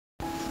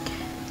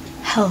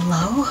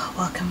Hello,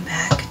 welcome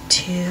back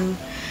to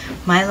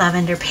my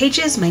lavender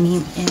pages. My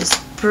name is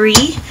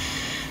Bree,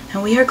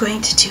 and we are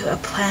going to do a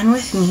plan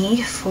with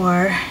me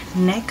for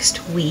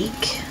next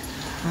week.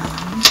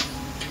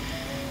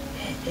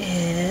 It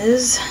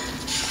is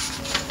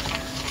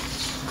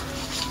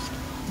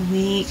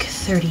week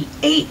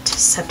 38,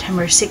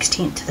 September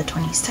 16th to the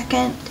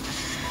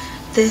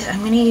 22nd. I'm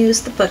going to use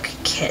the book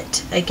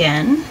kit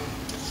again.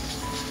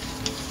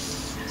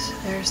 So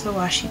there's the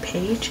washi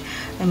page.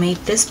 I made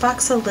this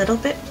box a little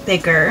bit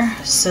bigger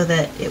so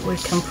that it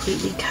would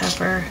completely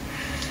cover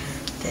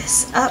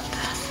this up.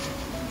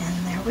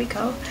 And there we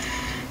go.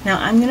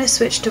 Now I'm going to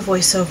switch to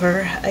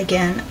voiceover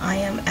again. I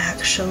am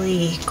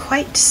actually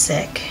quite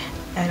sick.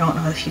 I don't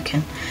know if you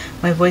can,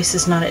 my voice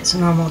is not its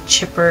normal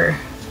chipper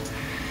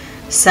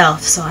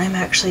self, so I'm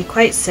actually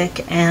quite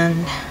sick, and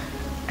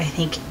I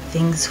think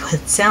things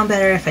would sound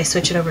better if I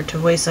switch it over to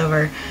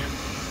voiceover,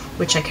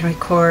 which I can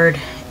record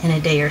in a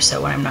day or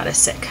so when I'm not as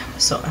sick.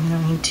 So I'm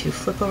going to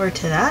flip over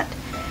to that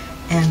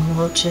and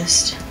we'll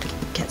just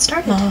get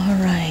started.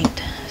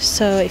 Alright,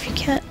 so if you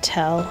can't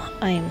tell,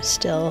 I am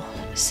still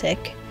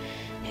sick.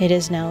 It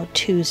is now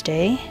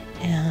Tuesday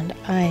and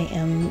I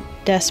am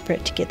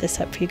desperate to get this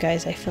up for you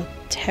guys. I feel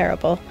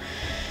terrible.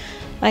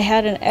 I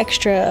had an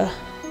extra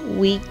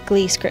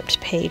weekly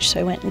script page, so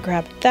I went and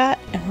grabbed that,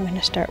 and we're going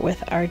to start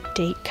with our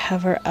date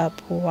cover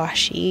up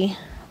washi.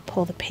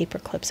 Pull the paper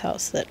clips out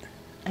so that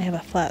I have a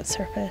flat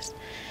surface.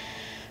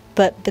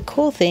 But the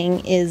cool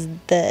thing is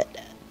that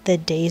the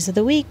days of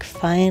the week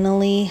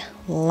finally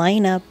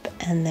line up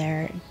and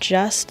they're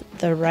just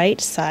the right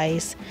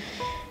size.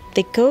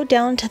 They go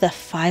down to the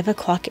 5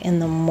 o'clock in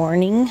the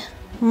morning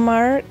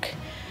mark,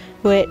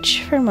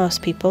 which for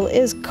most people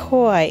is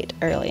quite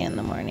early in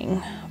the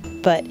morning,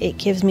 but it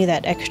gives me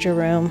that extra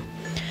room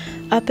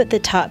up at the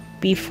top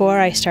before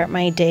I start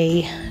my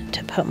day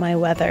to put my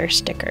weather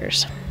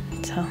stickers.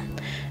 So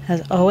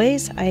as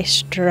always, I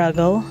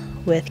struggle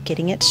with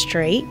getting it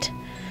straight,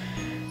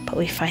 but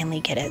we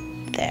finally get it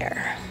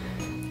there.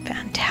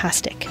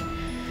 Fantastic.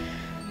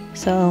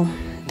 So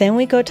then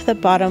we go to the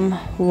bottom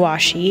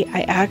washi.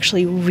 I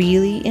actually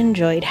really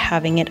enjoyed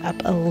having it up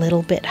a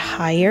little bit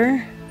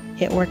higher.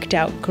 It worked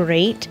out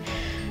great.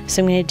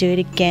 So I'm going to do it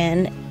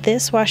again.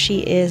 This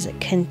washi is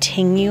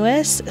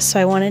continuous, so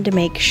I wanted to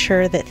make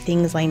sure that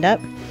things lined up.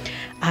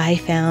 I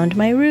found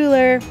my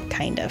ruler,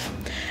 kind of.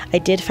 I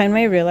did find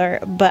my ruler,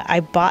 but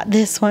I bought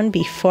this one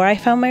before I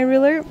found my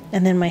ruler,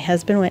 and then my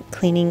husband went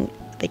cleaning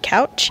the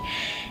couch,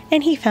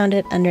 and he found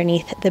it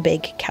underneath the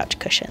big couch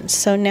cushions.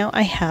 So now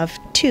I have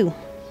two,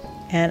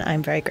 and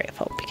I'm very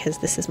grateful because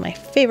this is my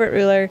favorite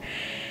ruler,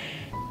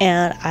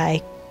 and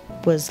I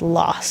was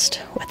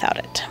lost without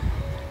it.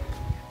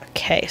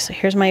 Okay, so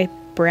here's my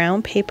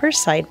brown paper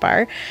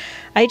sidebar.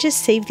 I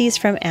just saved these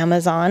from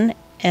Amazon,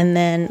 and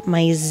then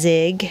my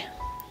Zig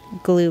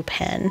glue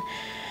pen.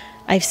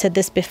 I've said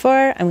this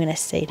before, I'm going to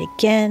say it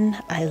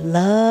again. I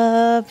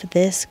love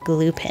this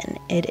glue pen.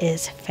 It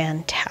is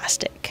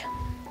fantastic.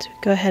 So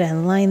go ahead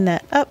and line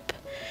that up,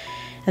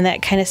 and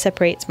that kind of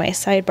separates my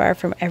sidebar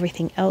from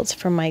everything else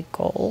for my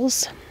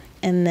goals.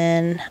 And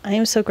then I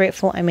am so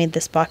grateful I made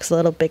this box a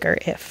little bigger.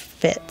 It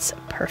fits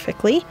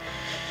perfectly.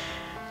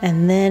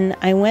 And then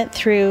I went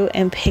through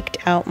and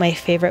picked out my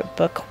favorite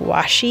book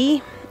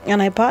washi,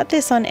 and I bought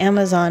this on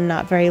Amazon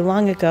not very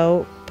long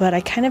ago, but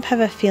I kind of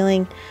have a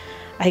feeling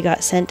I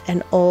got sent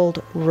an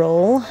old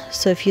roll.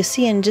 So if you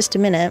see in just a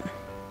minute,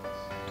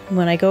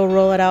 when I go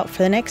roll it out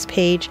for the next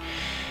page,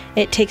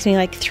 it takes me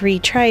like 3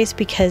 tries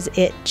because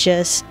it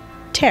just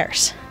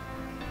tears.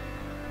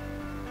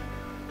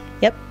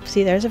 Yep,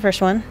 see, there's the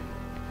first one.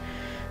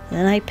 And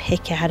then I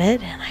pick at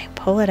it and I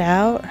pull it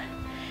out.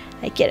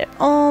 I get it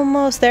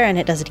almost there and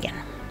it does it again.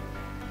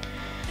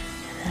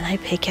 And then I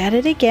pick at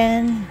it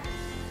again.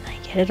 I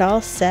get it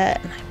all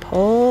set and I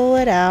pull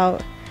it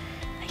out.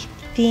 I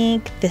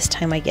think this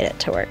time I get it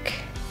to work.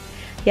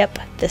 Yep,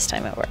 this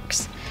time it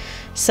works.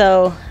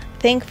 So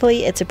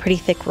thankfully it's a pretty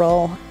thick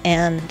roll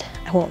and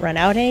I won't run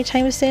out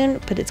anytime soon,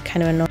 but it's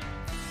kind of annoying.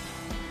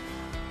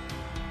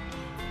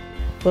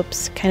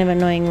 Whoops, kind of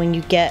annoying when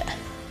you get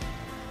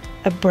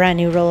a brand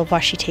new roll of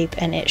washi tape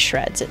and it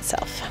shreds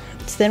itself.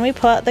 So then we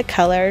pull out the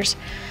colors.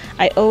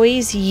 I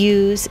always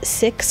use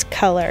 6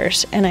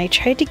 colors, and I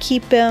tried to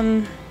keep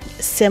them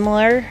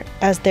similar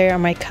as they're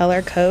on my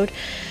color code.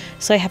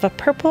 So I have a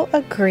purple,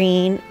 a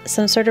green,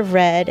 some sort of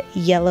red,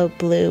 yellow,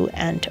 blue,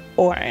 and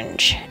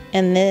orange.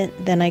 And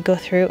then I go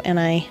through and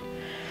I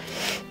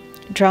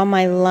draw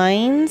my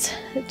lines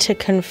to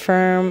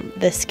confirm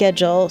the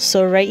schedule.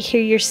 So right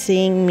here you're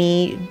seeing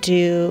me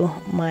do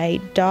my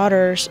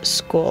daughter's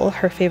school.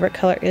 Her favorite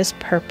color is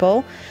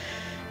purple.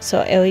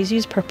 So I always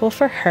use purple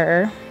for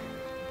her.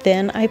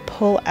 Then I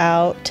pull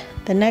out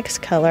the next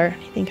color.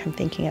 I think I'm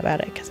thinking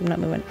about it because I'm not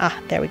moving.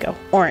 Ah, there we go.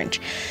 Orange.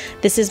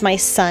 This is my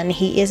son.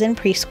 He is in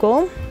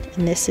preschool,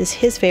 and this is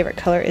his favorite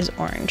color is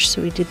orange.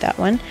 So we did that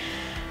one.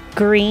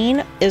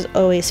 Green is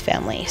always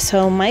family.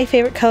 So my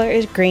favorite color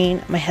is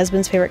green. My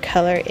husband's favorite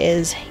color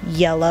is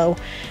yellow.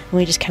 And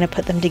we just kind of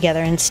put them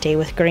together and stay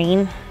with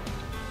green.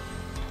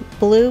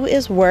 blue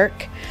is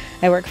work.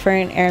 I work for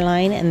an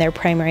airline and their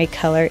primary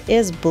color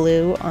is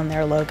blue on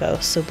their logo.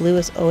 So blue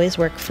is always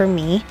work for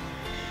me.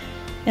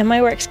 And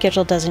my work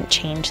schedule doesn't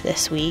change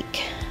this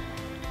week.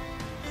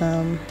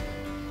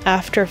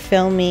 After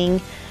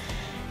filming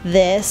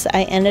this,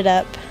 I ended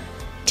up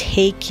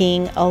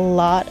taking a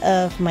lot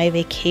of my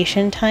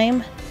vacation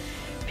time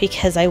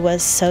because I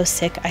was so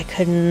sick I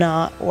could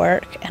not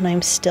work, and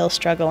I'm still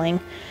struggling.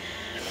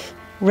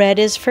 Red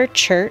is for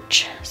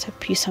church, so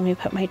you saw me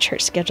put my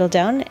church schedule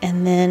down,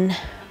 and then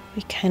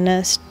we kind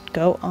of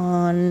go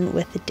on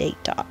with the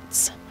date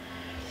dots.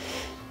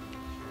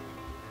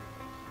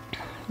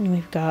 And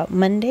we've got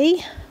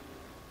Monday,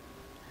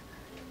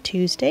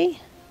 Tuesday,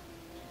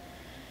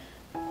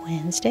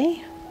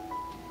 Wednesday,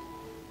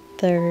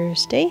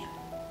 Thursday,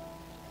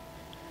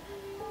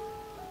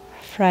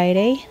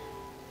 Friday,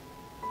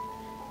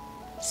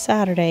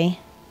 Saturday,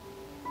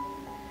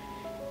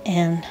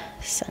 and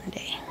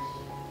Sunday.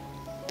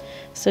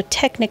 So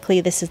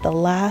technically this is the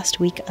last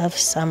week of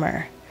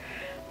summer.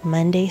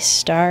 Monday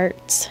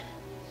starts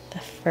the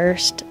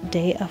first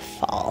day of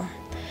fall.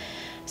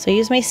 So I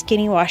use my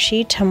skinny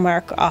washi to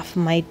mark off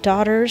my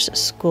daughter's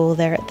school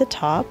there at the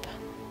top.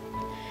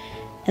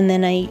 And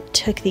then I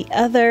took the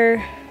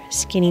other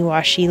skinny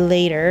washi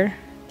later,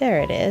 there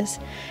it is,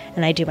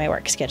 and I do my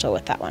work schedule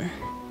with that one.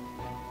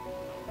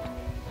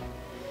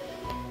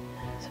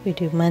 So we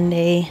do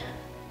Monday,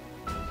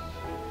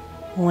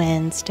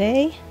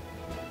 Wednesday,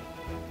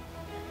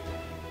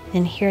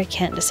 and here I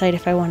can't decide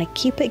if I want to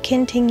keep it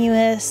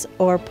continuous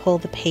or pull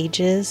the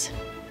pages,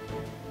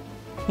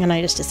 and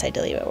I just decide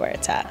to leave it where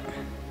it's at.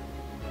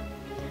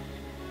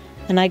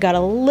 And I got a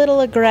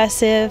little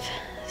aggressive,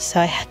 so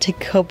I had to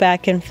go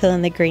back and fill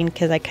in the green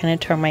because I kind of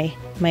tore my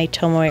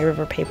Tomoe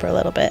River paper a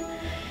little bit.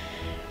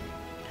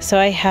 So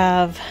I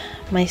have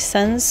my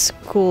son's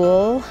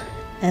school,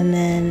 and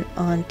then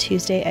on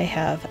Tuesday I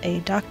have a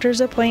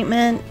doctor's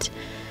appointment.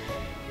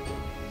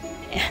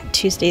 And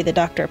Tuesday the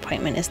doctor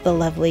appointment is the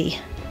lovely,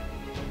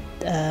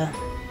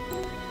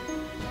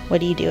 what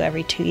do you do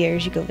every 2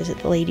 years? You go visit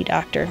the lady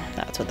doctor.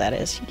 That's what that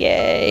is.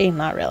 Yay,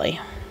 not really.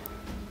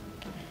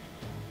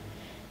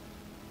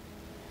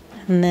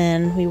 And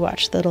then we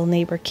watch Little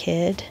Neighbor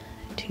Kid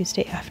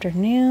Tuesday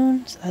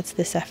afternoon, so that's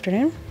this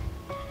afternoon.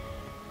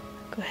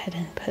 Go ahead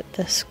and put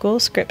the school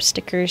script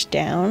stickers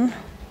down.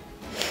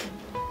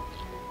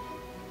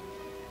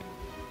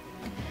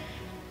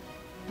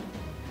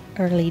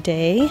 Early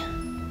day.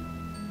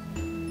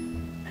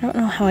 I don't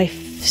know how I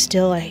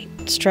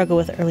struggle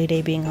with early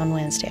day being on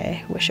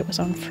Wednesday. I wish it was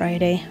on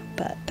Friday,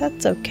 but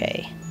that's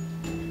okay.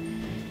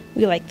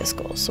 We like the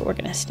school, so we're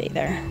gonna stay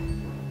there.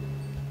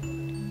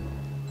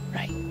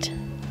 Right.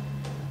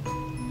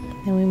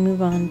 Then we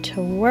move on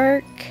to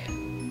work.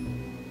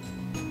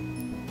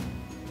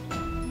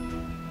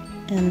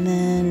 And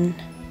then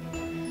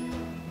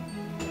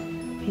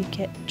we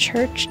get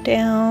church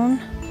down.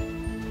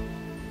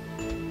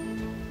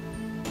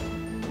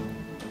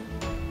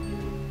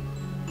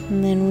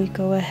 And then we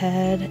go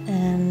ahead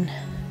and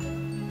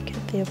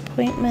get the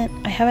appointment.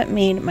 I haven't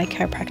made my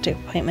chiropractic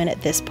appointment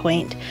at this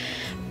point,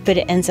 but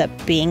it ends up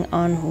being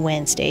on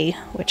Wednesday,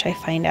 which I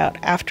find out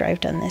after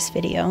I've done this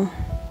video.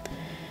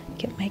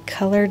 Get my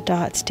color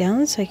dots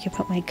down so I can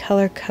put my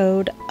color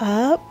code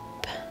up.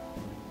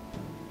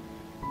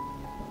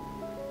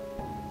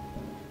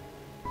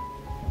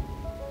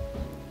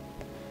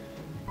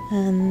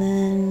 And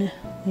then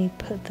we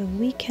put the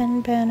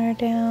weekend banner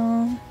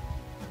down.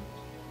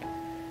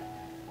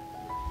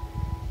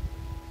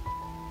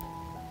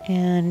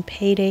 And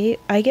payday,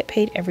 I get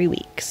paid every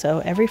week. So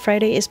every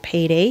Friday is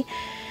payday,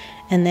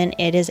 and then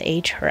it is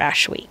a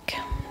trash week.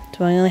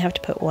 So I only have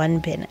to put one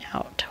bin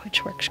out,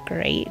 which works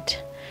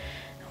great.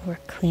 We're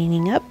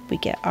cleaning up. We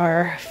get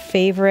our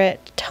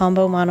favorite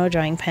Tombow Mono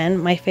drawing pen.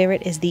 My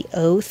favorite is the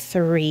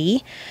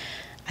 03.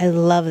 I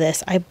love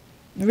this. I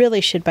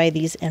really should buy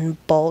these in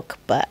bulk,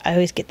 but I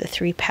always get the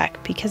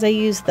 3-pack because I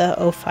use the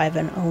 05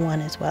 and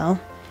 01 as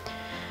well.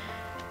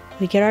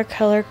 We get our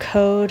color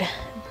code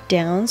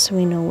down so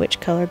we know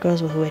which color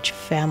goes with which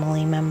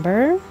family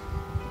member,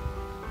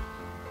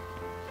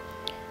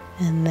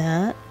 and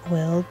that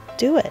will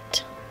do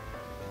it.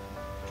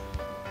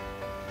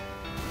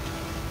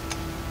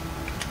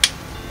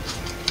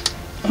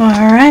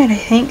 Alright, I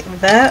think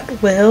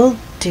that will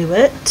do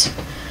it.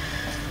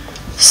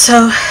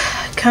 So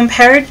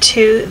compared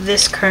to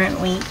this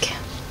current week,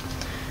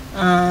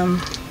 I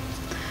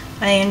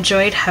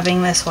enjoyed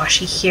having this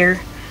washi here,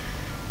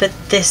 but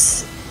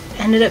this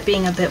ended up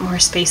being a bit more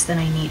space than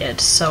I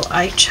needed, so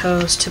I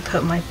chose to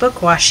put my book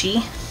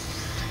washi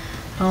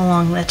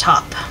along the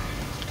top.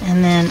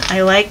 And then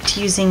I liked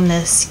using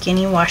this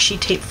skinny washi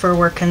tape for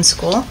work and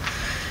school,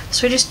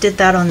 so I just did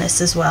that on this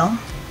as well.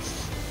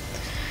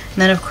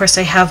 And then of course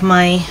I have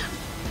my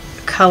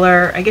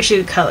color, I guess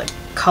you could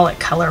call it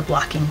color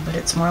blocking, but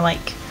it's more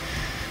like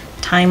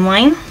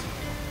timeline.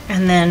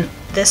 And then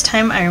this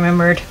time I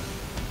remembered,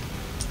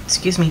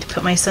 excuse me, to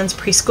put my son's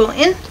preschool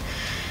in.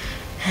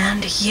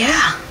 And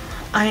yeah,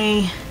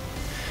 I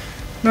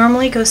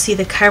normally go see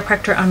the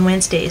chiropractor on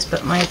Wednesdays,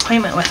 but my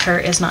appointment with her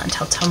is not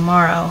until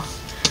tomorrow,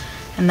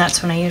 and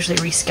that's when I usually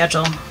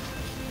reschedule.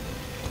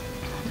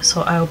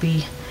 So I'll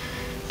be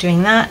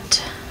doing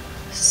that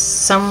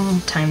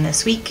sometime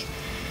this week.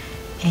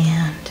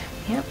 And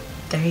yep,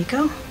 there you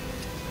go.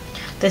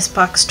 This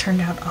box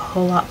turned out a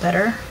whole lot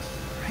better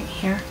right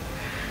here,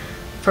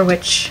 for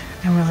which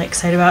I'm really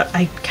excited about.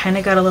 I kind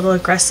of got a little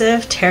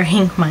aggressive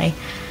tearing my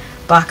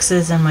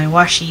boxes and my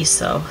washi,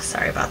 so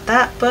sorry about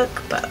that,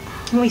 book, but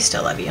we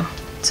still love you.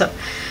 So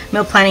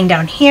meal planning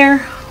down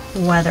here,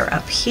 weather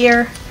up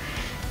here,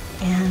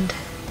 and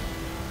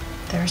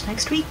there's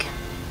next week.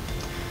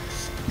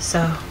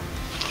 So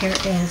here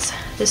is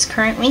this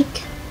current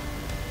week,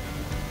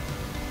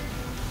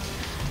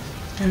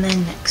 and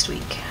then next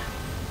week.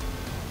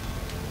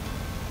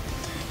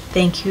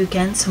 Thank you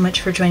again so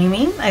much for joining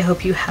me. I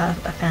hope you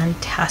have a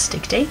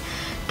fantastic day.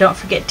 Don't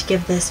forget to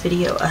give this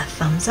video a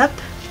thumbs up.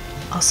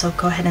 Also,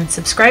 go ahead and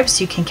subscribe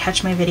so you can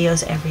catch my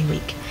videos every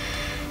week.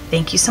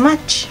 Thank you so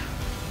much.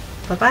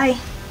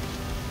 Bye-bye.